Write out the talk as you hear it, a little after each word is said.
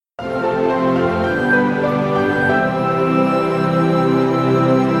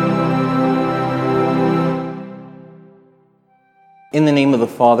In the name of the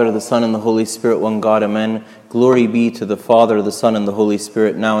Father, the Son, and the Holy Spirit, one God, amen. Glory be to the Father, the Son, and the Holy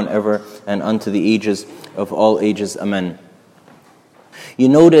Spirit, now and ever, and unto the ages of all ages, amen. You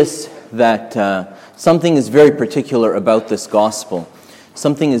notice that something is very particular about this gospel.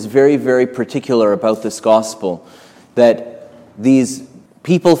 Something is very, very particular about this gospel. That these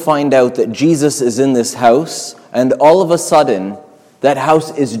people find out that Jesus is in this house, and all of a sudden, that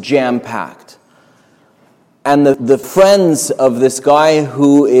house is jam-packed. And the friends of this guy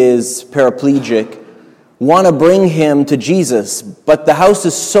who is paraplegic want to bring him to Jesus, but the house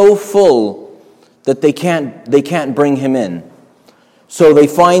is so full that they can't bring him in. So they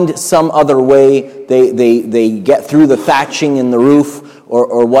find some other way. They get through the thatching in the roof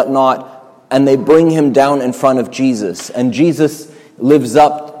or whatnot, and they bring him down in front of Jesus. And Jesus lives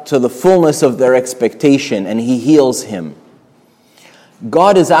up to the fullness of their expectation, and he heals him.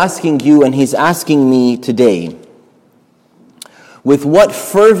 God is asking you, and he's asking me today, with what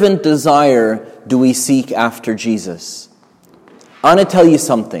fervent desire do we seek after Jesus? I want to tell you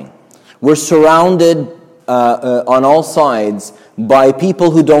something. We're surrounded on all sides by people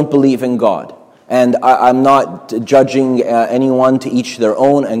who don't believe in God. And I'm not judging anyone, to each their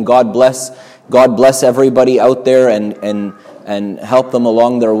own, and God bless everybody out there and help them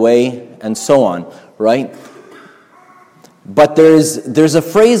along their way and so on, right? But there's a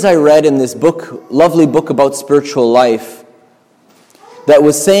phrase I read in this book, lovely book about spiritual life, that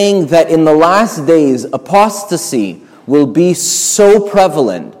was saying that in the last days, apostasy will be so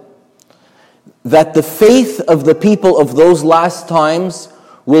prevalent that the faith of the people of those last times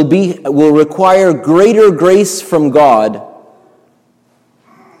will require greater grace from God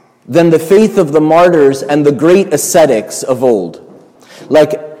than the faith of the martyrs and the great ascetics of old.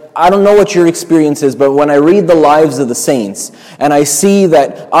 Like, I don't know what your experience is, but when I read the lives of the saints, and I see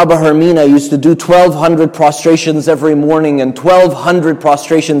that Abba Hermina used to do 1,200 prostrations every morning and 1,200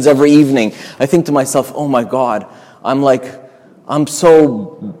 prostrations every evening, I think to myself, oh my God, I'm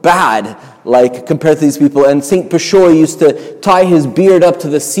so bad, compared to these people. And St. Peshoy used to tie his beard up to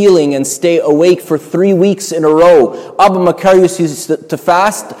the ceiling and stay awake for 3 weeks in a row. Abba Macarius used to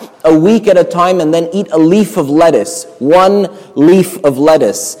fast a week at a time and then eat a leaf of lettuce, 1 leaf of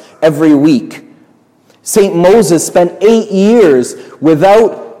lettuce every week. St. Moses spent 8 years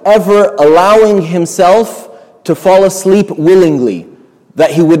without ever allowing himself to fall asleep willingly,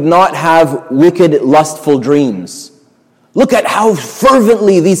 that he would not have wicked, lustful dreams. Look at how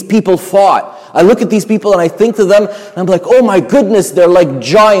fervently these people fought. I look at these people and I think to them, and I'm like, oh my goodness, they're like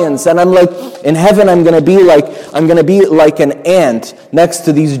giants. And I'm like, in heaven I'm going to be like an ant next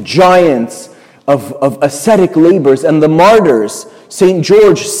to these giants of ascetic labors. And the martyrs, St.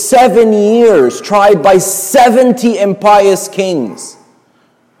 George, 7 years, tried by 70 impious kings.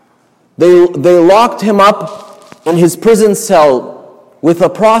 They locked him up in his prison cell with a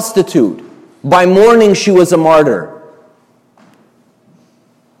prostitute. By morning she was a martyr.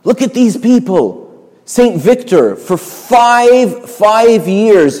 Look at these people. St. Victor, for five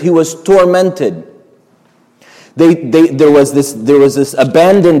years, he was tormented. There was this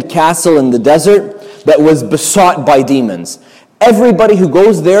abandoned castle in the desert that was besought by demons. Everybody who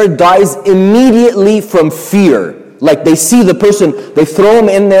goes there dies immediately from fear. Like they see the person, they throw him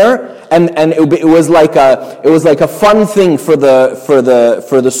in there, and it was like a fun thing for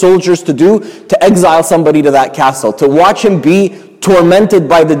the soldiers to do, to exile somebody to that castle, to watch him be tormented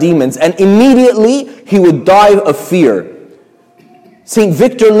by the demons, and immediately he would die of fear. St.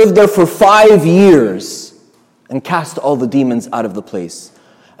 Victor lived there for 5 years and cast all the demons out of the place.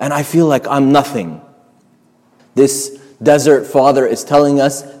 And I feel like I'm nothing. This desert father is telling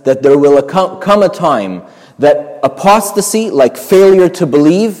us that there will come a time that apostasy, like failure to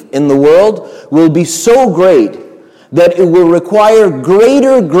believe in the world, will be so great that it will require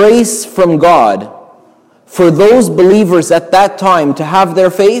greater grace from God for those believers at that time to have their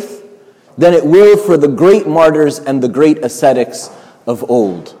faith than it will for the great martyrs and the great ascetics of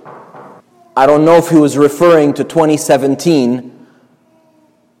old. I don't know if he was referring to 2017,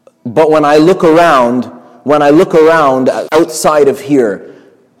 but when I look around outside of here,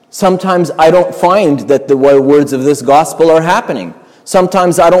 sometimes I don't find that the words of this gospel are happening.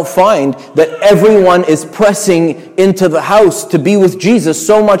 Sometimes I don't find that everyone is pressing into the house to be with Jesus,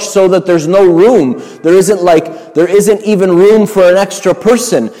 so much so that there's no room. There isn't even room for an extra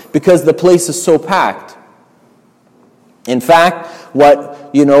person because the place is so packed. In fact, what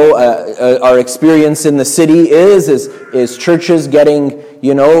our experience in the city is churches getting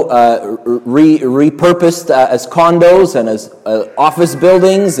repurposed as condos and as office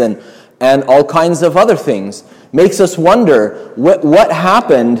buildings and all kinds of other things. Makes us wonder what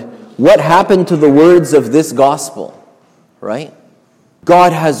happened to the words of this gospel, right?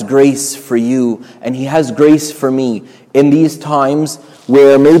 God has grace for you, and He has grace for me in these times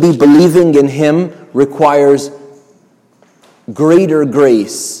where maybe believing in Him requires greater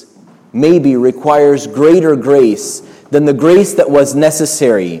grace, maybe requires greater grace than the grace that was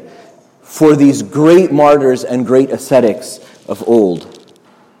necessary for these great martyrs and great ascetics of old.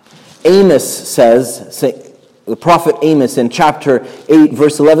 Amos says, the prophet Amos in chapter 8,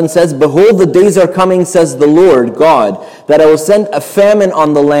 verse 11 says, "Behold, the days are coming, says the Lord God, that I will send a famine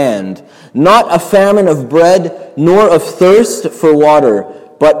on the land, not a famine of bread, nor of thirst for water,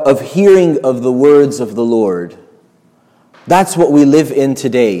 but of hearing of the words of the Lord." That's what we live in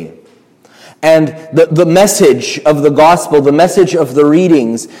today. And the message of the gospel, the message of the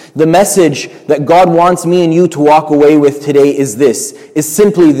readings, the message that God wants me and you to walk away with today is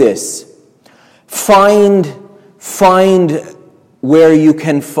simply this. Find where you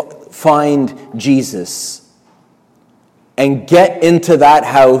can find Jesus. And get into that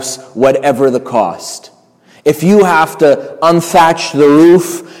house whatever the cost. If you have to unthatch the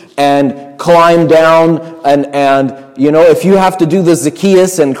roof and climb down and if you have to do the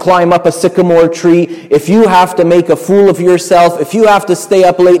Zacchaeus and climb up a sycamore tree, if you have to make a fool of yourself, if you have to stay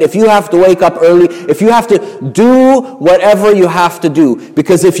up late, if you have to wake up early, if you have to do whatever you have to do,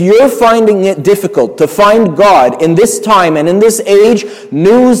 because if you're finding it difficult to find God in this time and in this age,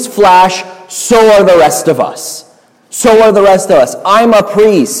 news flash, so are the rest of us. So are the rest of us. I'm a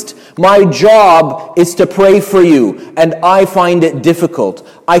priest. My job is to pray for you, and I find it difficult.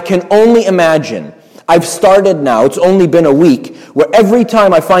 I can only imagine. I've started now, it's only been a week, where every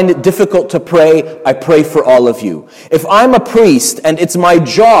time I find it difficult to pray, I pray for all of you. If I'm a priest and it's my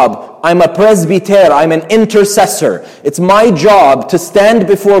job, I'm a presbyter, I'm an intercessor. It's my job to stand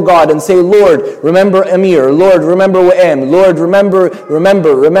before God and say, Lord, remember Amir. Lord, remember Wa'am. Lord, remember,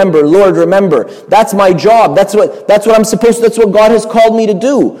 Lord, remember. That's my job. That's what God has called me to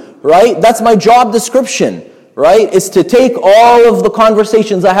do, right? That's my job description. Right, is to take all of the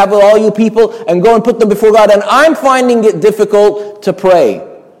conversations I have with all you people and go and put them before God, and I'm finding it difficult to pray.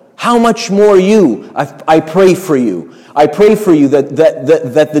 How much more you? I pray for you. I pray for you that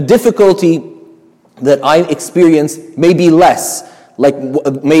the difficulty that I experience may be less, like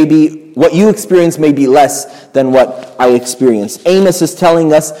maybe what you experience may be less than what I experience. Amos is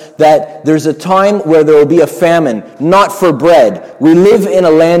telling us that there's a time where there will be a famine, not for bread. We live in a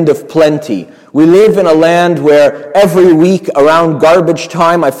land of plenty. We live in a land where every week around garbage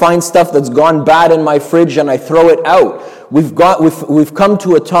time I find stuff that's gone bad in my fridge and I throw it out. We've come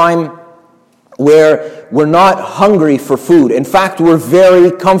to a time where we're not hungry for food. In fact, we're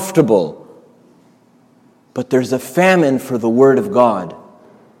very comfortable. But there's a famine for the Word of God.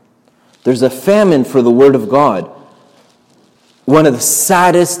 There's a famine for the Word of God. One of the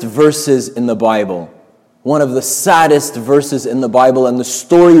saddest verses in the Bible. One of the saddest verses in the Bible, and the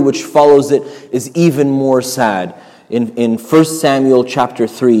story which follows it is even more sad. In 1 Samuel chapter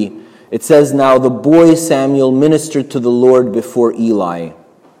 3, it says, "Now the boy Samuel ministered to the Lord before Eli,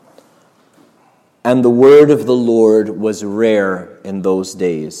 and the word of the Lord was rare in those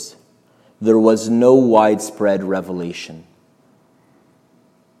days. There was no widespread revelation."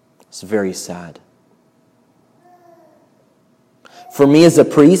 It's very sad. For me as a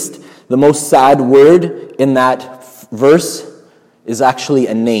priest, the most sad word in that verse is actually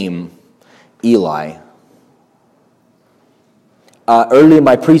a name, Eli. Early in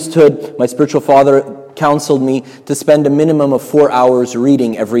my priesthood, my spiritual father counseled me to spend a minimum of 4 hours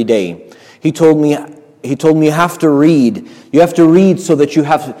reading every day. He told me you have to read. You have to read so that you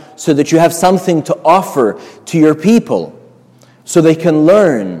have something to offer to your people, so they can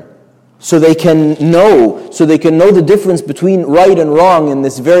learn. So they can know the difference between right and wrong in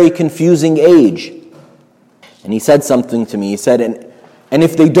this very confusing age. And he said something to me. He said, and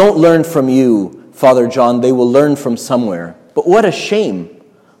if they don't learn from you, Father John, they will learn from somewhere. But what a shame.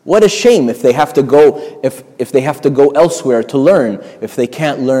 What a shame if they have to go elsewhere to learn, if they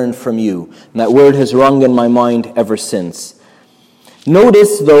can't learn from you. And that word has rung in my mind ever since.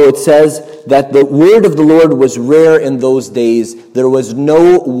 Notice, though, it says that the word of the Lord was rare in those days. There was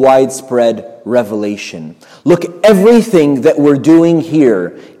no widespread revelation. Look, everything that we're doing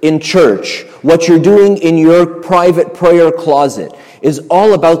here in church, what you're doing in your private prayer closet, is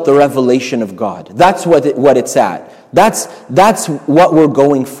all about the revelation of God. That's what it's at. That's what we're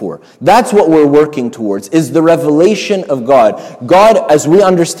going for. That's what we're working towards, is the revelation of God. God, as we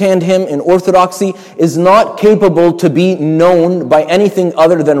understand Him in Orthodoxy, is not capable to be known by anything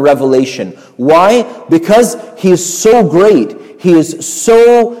other than revelation. Why? Because He is so great. He is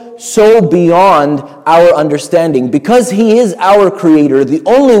so so beyond our understanding. Because he is our creator, the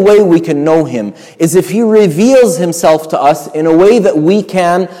only way we can know him is if he reveals himself to us in a way that we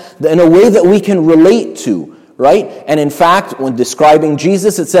can relate to, right? And in fact, when describing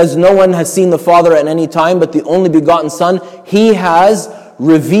Jesus, it says, no one has seen the Father at any time, but the only begotten Son, he has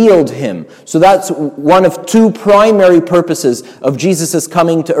revealed him. So that's one of two primary purposes of Jesus'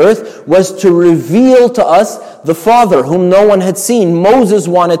 coming to earth, was to reveal to us the Father, whom no one had seen. Moses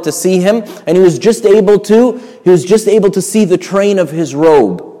wanted to see him, and he was just able to see the train of his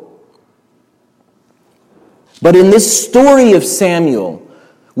robe. But in this story of Samuel,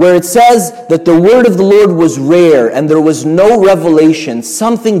 where it says that the word of the Lord was rare and there was no revelation,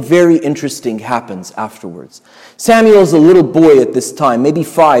 something very interesting happens afterwards. Samuel's a little boy at this time, maybe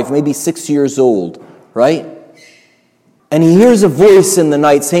 5, maybe 6 years old, right? And he hears a voice in the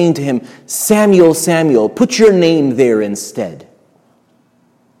night saying to him, Samuel, Samuel, put your name there instead.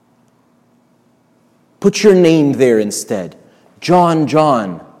 Put your name there instead. John,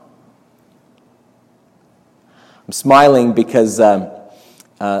 John. I'm smiling because a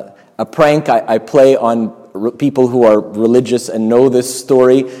prank I play on people who are religious and know this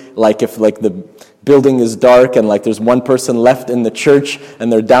story, like if the building is dark and there's one person left in the church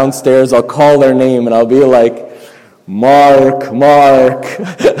and they're downstairs, I'll call their name and I'll be like, Mark,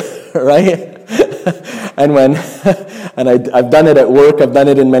 right? And I've done it at work, I've done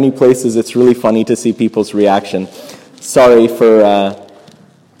it in many places. It's really funny to see people's reaction. Sorry for,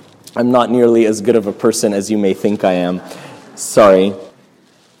 I'm not nearly as good of a person as you may think I am. Sorry.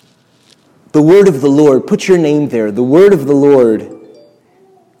 The word of the Lord, put your name there. The word of the Lord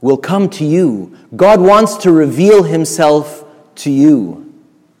will come to you. God wants to reveal himself to you.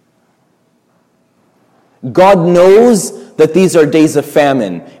 God knows that these are days of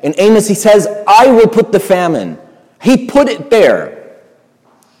famine. In Amos he says, I will put the famine. He put it there.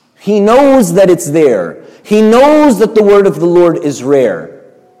 He knows that it's there. He knows that the word of the Lord is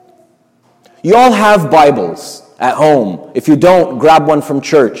rare. You all have Bibles at home. If you don't, grab one from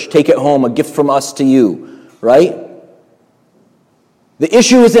church. Take it home, a gift from us to you, right? The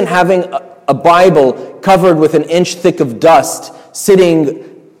issue isn't having a Bible covered with an inch thick of dust sitting,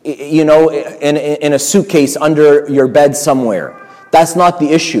 in a suitcase under your bed somewhere. That's not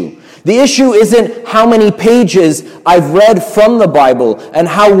the issue. The issue isn't how many pages I've read from the Bible and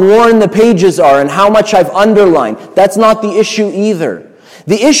how worn the pages are and how much I've underlined. That's not the issue either.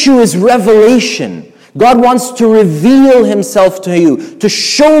 The issue is revelation. God wants to reveal himself to you, to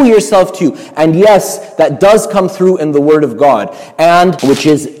show yourself to you. And yes, that does come through in the Word of God, and which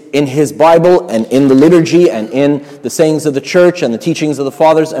is in his Bible and in the liturgy and in the sayings of the church and the teachings of the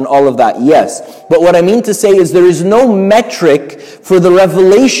fathers and all of that, yes. But what I mean to say is there is no metric for the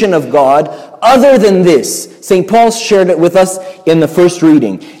revelation of God other than this. St. Paul shared it with us in the first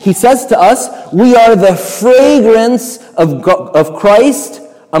reading. He says to us, we are the fragrance of Christ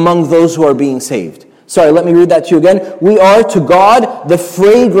among those who are being saved. Sorry, let me read that to you again. We are to God the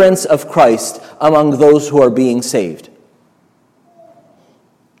fragrance of Christ among those who are being saved.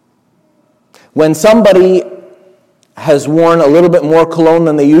 When somebody has worn a little bit more cologne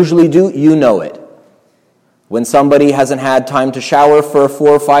than they usually do, you know it. When somebody hasn't had time to shower for 4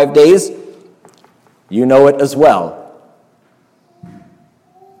 or 5 days, you know it as well.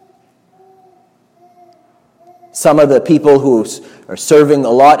 Some of the people who are serving a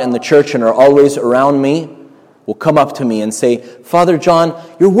lot in the church and are always around me will come up to me and say, Father John,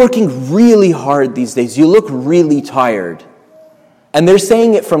 you're working really hard these days. You look really tired. And they're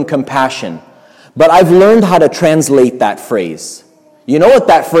saying it from compassion. But I've learned how to translate that phrase. You know what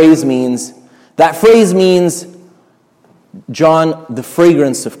that phrase means? That phrase means, John, the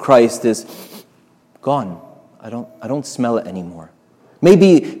fragrance of Christ is gone. I don't smell it anymore.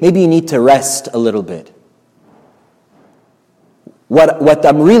 Maybe you need to rest a little bit. What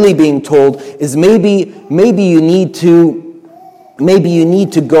I'm really being told is maybe you need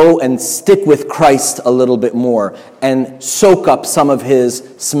to go and stick with Christ a little bit more and soak up some of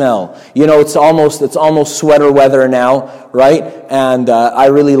his smell. You know, it's almost sweater weather now, right? And I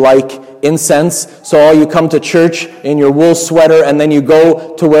really like incense. So you come to church in your wool sweater and then you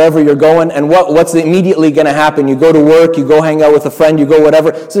go to wherever you're going, and what's immediately going to happen? You go to work, you go hang out with a friend, you go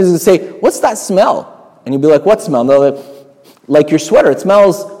whatever. So you say, what's that smell? And you'll be like, what smell? No, like your sweater, it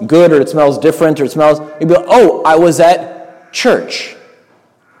smells good or it smells different or it smells, you'd be like, oh, I was at church.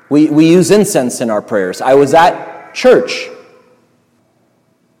 We use incense in our prayers. I was at church.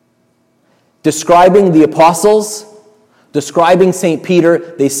 Describing the apostles, describing St.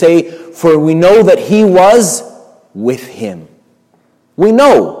 Peter, they say, for we know that he was with him. We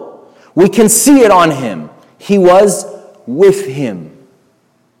know. We can see it on him. He was with him.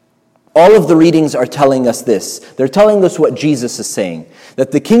 All of the readings are telling us this. They're telling us what Jesus is saying,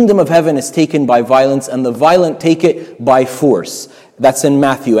 that the kingdom of heaven is taken by violence, and the violent take it by force. That's in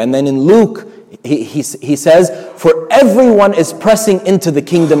Matthew. And then in Luke, he says, for everyone is pressing into the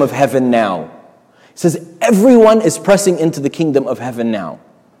kingdom of heaven now. He says, everyone is pressing into the kingdom of heaven now.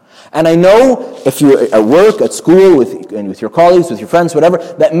 And I know if you're at work, at school, with your colleagues, with your friends, whatever,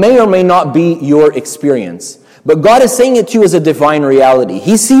 that may or may not be your experience. But God is saying it to you as a divine reality.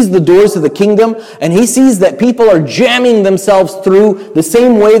 He sees the doors of the kingdom, and He sees that people are jamming themselves through the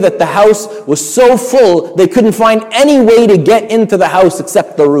same way that the house was so full, they couldn't find any way to get into the house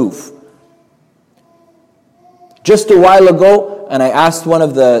except the roof. Just a while ago, and I asked one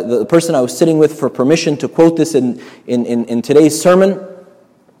of the person I was sitting with for permission to quote this in today's sermon.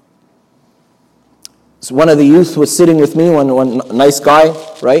 So one of the youth was sitting with me, one nice guy,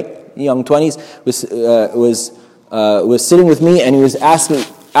 right, young 20s, was sitting with me, and he was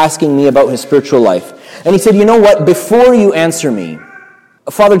asking me about his spiritual life. And he said, you know what, before you answer me,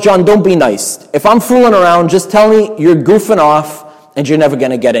 Father John, don't be nice. If I'm fooling around, just tell me you're goofing off and you're never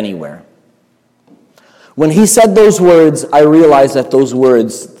going to get anywhere. When he said those words, I realized that those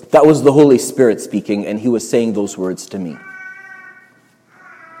words, that was the Holy Spirit speaking, and He was saying those words to me.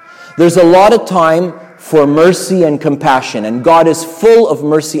 There's a lot of time for mercy and compassion, and God is full of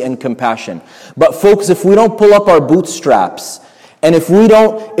mercy and compassion. But folks, if we don't pull up our bootstraps, and if we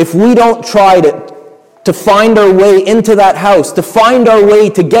don't try to find our way into that house, to find our way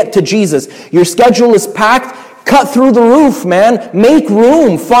to get to Jesus, your schedule is packed, cut through the roof, man. Make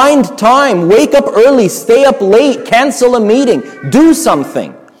room, find time, wake up early, stay up late, cancel a meeting, do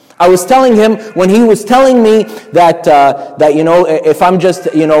something. I was telling him when he was telling me that if I'm just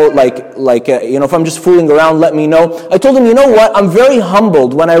if I'm just fooling around, let me know. I told him, you know what? I'm very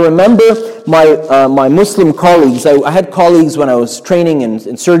humbled when I remember my Muslim colleagues. I had colleagues when I was training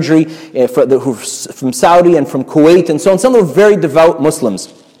in surgery who from Saudi and from Kuwait and so on. Some were very devout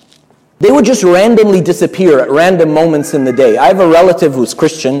Muslims. They would just randomly disappear at random moments in the day. I have a relative who's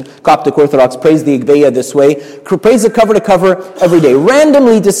Christian, Coptic Orthodox, prays the Igbeya this way, prays it cover to cover every day,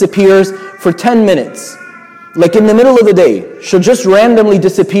 randomly disappears for 10 minutes. Like in the middle of the day, she'll just randomly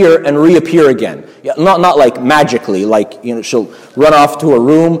disappear and reappear again. Yeah, not like magically, like she'll run off to a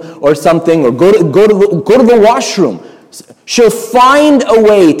room or something, or go to the washroom. She'll find a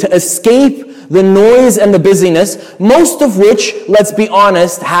way to escape the noise and the busyness, most of which, let's be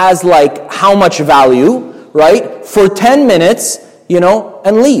honest, has like how much value, right? For 10 minutes,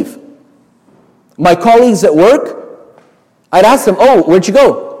 and leave. My colleagues at work, I'd ask them, oh, where'd you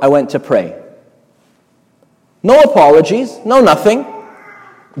go? I went to pray. No apologies, no nothing.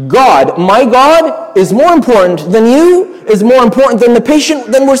 God, my God, is more important than you, is more important than the patient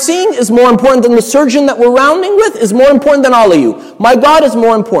that we're seeing, is more important than the surgeon that we're rounding with, is more important than all of you. My God is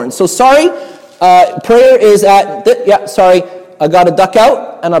more important. So sorry, prayer is at, I got to duck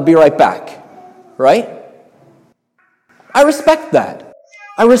out and I'll be right back. Right? I respect that.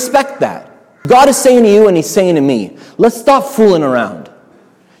 I respect that. God is saying to you and He's saying to me, let's stop fooling around.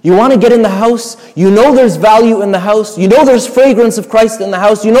 You want to get in the house? You know there's value in the house. You know there's fragrance of Christ in the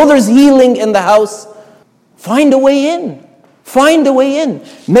house. You know there's healing in the house. Find a way in. Find a way in.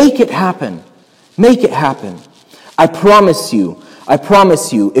 Make it happen. Make it happen. I promise you,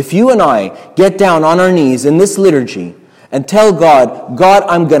 if you and I get down on our knees in this liturgy and tell God,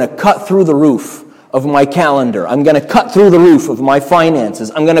 I'm going to cut through the roof of my calendar. I'm going to cut through the roof of my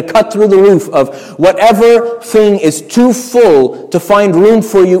finances. I'm going to cut through the roof of whatever thing is too full to find room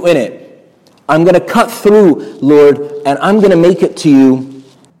for you in it. I'm going to cut through, Lord, and I'm going to make it to you.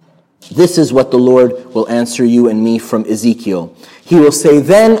 This is what the Lord will answer you and me from Ezekiel. He will say,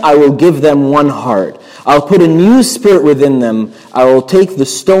 then I will give them one heart. I'll put a new spirit within them. I will take the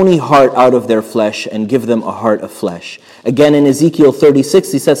stony heart out of their flesh and give them a heart of flesh. Again, in Ezekiel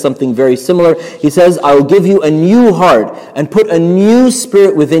 36, he says something very similar. He says, I will give you a new heart and put a new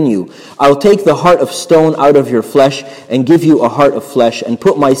spirit within you. I will take the heart of stone out of your flesh and give you a heart of flesh and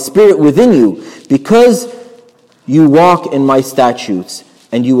put my spirit within you, because you walk in my statutes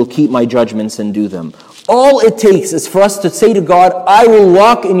and you will keep my judgments and do them. All it takes is for us to say to God, I will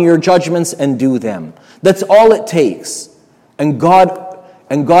walk in your judgments and do them. That's all it takes. And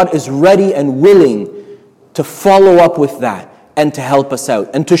God is ready and willing to follow up with that and to help us out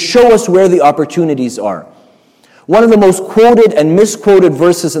and to show us where the opportunities are. One of the most quoted and misquoted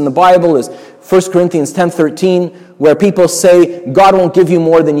verses in the Bible is 1 Corinthians 10:13, where people say, God won't give you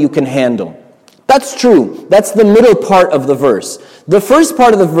more than you can handle. That's true. That's the middle part of the verse. The first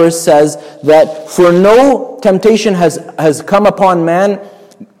part of the verse says that for no temptation has come upon man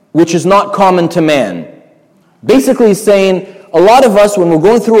which is not common to man. Basically saying, A lot of us, when we're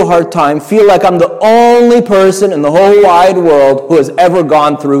going through a hard time, feel like I'm the only person in the whole wide world who has ever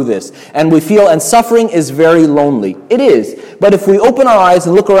gone through this. And and suffering is very lonely. It is. But if we open our eyes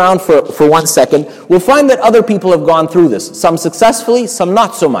and look around for 1 second, we'll find that other people have gone through this. Some successfully, some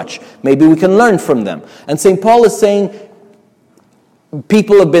not so much. Maybe we can learn from them. And St. Paul is saying,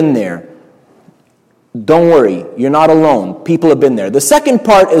 people have been there. Don't worry, you're not alone. People have been there. The second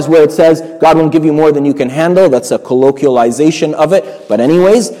part is where it says, God won't give you more than you can handle. That's a colloquialization of it. But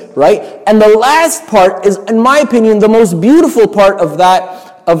anyways, right? And the last part is, in my opinion, the most beautiful part of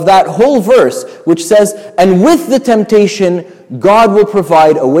that whole verse, which says, and with the temptation, God will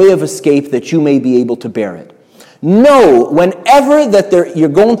provide a way of escape that you may be able to bear it. Know, whenever that you're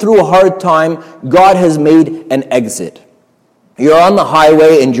going through a hard time, God has made an exit. You're on the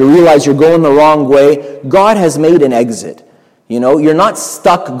highway and you realize you're going the wrong way. God has made an exit. You're not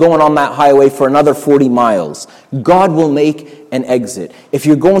stuck going on that highway for another 40 miles. God will make an exit. If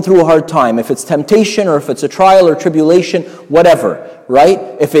you're going through a hard time, if it's temptation or if it's a trial or tribulation, whatever, right?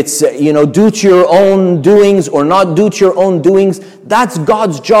 If it's, due to your own doings or not due to your own doings, that's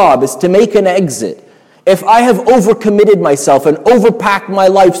God's job, is to make an exit. If I have overcommitted myself and overpacked my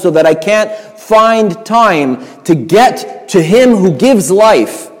life so that I can't find time to get to Him who gives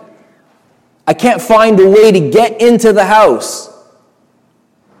life, I can't find a way to get into the house,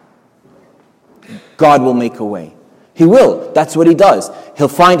 God will make a way. He will. That's what He does.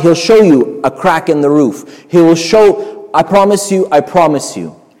 He'll show you a crack in the roof. He will show, I promise you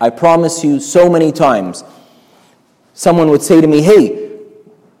so many times. Someone would say to me, hey,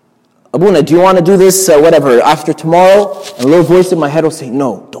 Abuna, do you want to do this, after tomorrow? And a little voice in my head will say,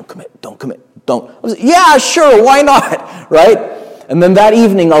 no, don't commit, don't. I was like, yeah, sure, why not, right? And then that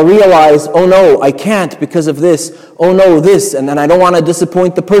evening I'll realize, oh no, I can't because of this. Oh no, this. And then I don't want to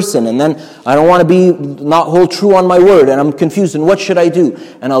disappoint the person. And then I don't want to not hold true on my word. And I'm confused. And what should I do?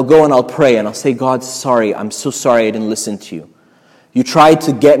 And I'll go and I'll pray. And I'll say, God, sorry. I'm so sorry I didn't listen to you. You tried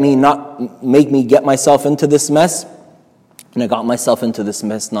to make me get myself into this mess. And I got myself into this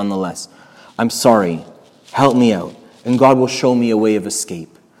mess nonetheless. I'm sorry. Help me out. And God will show me a way of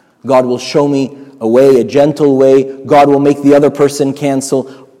escape. God will show me a way, a gentle way. God will make the other person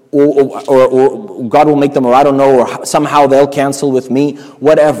cancel. Or God will make them, or I don't know, or somehow they'll cancel with me.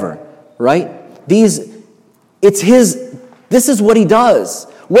 Whatever. Right? This is what He does.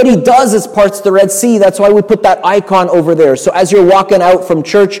 What He does is parts the Red Sea. That's why we put that icon over there. So as you're walking out from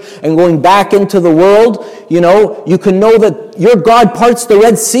church and going back into the world, you can know that your God parts the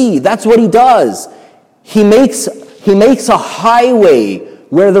Red Sea. That's what He does. He makes a highway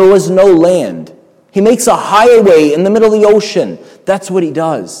where there was no land. He makes a highway in the middle of the ocean. That's what He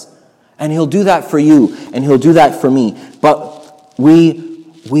does. And He'll do that for you, and He'll do that for me. But we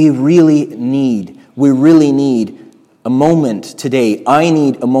really need a moment today. I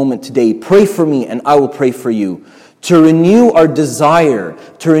need a moment today. Pray for me and I will pray for you. To renew our desire,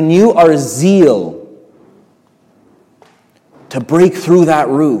 to renew our zeal, to break through that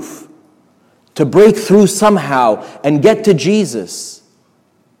roof, to break through somehow and get to Jesus.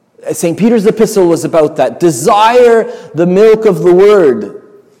 St. Peter's epistle was about that. Desire the milk of the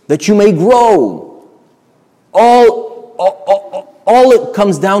word that you may grow. All it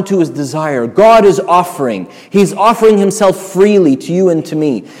comes down to is desire. God is offering. He's offering Himself freely to you and to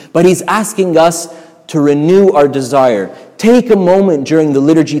me. But He's asking us to renew our desire. Take a moment during the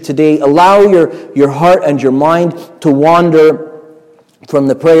liturgy today. Allow your heart and your mind to wander from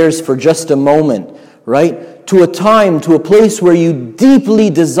the prayers for just a moment, right? To a time, to a place where you deeply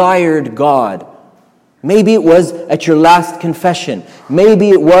desired God. Maybe it was at your last confession. Maybe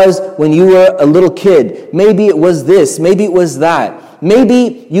it was when you were a little kid. Maybe it was this. Maybe it was that.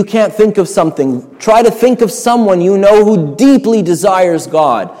 Maybe you can't think of something. Try to think of someone you know who deeply desires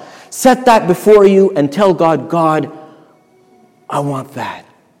God. Set that before you and tell God, God, I want that.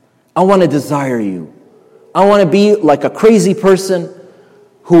 I want to desire you. I want to be like a crazy person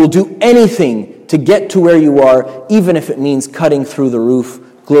who will do anything to get to where you are, even if it means cutting through the roof.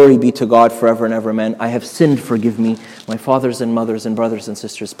 Glory be to God forever and ever, amen. I have sinned, forgive me. My fathers and mothers and brothers and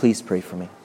sisters, please pray for me.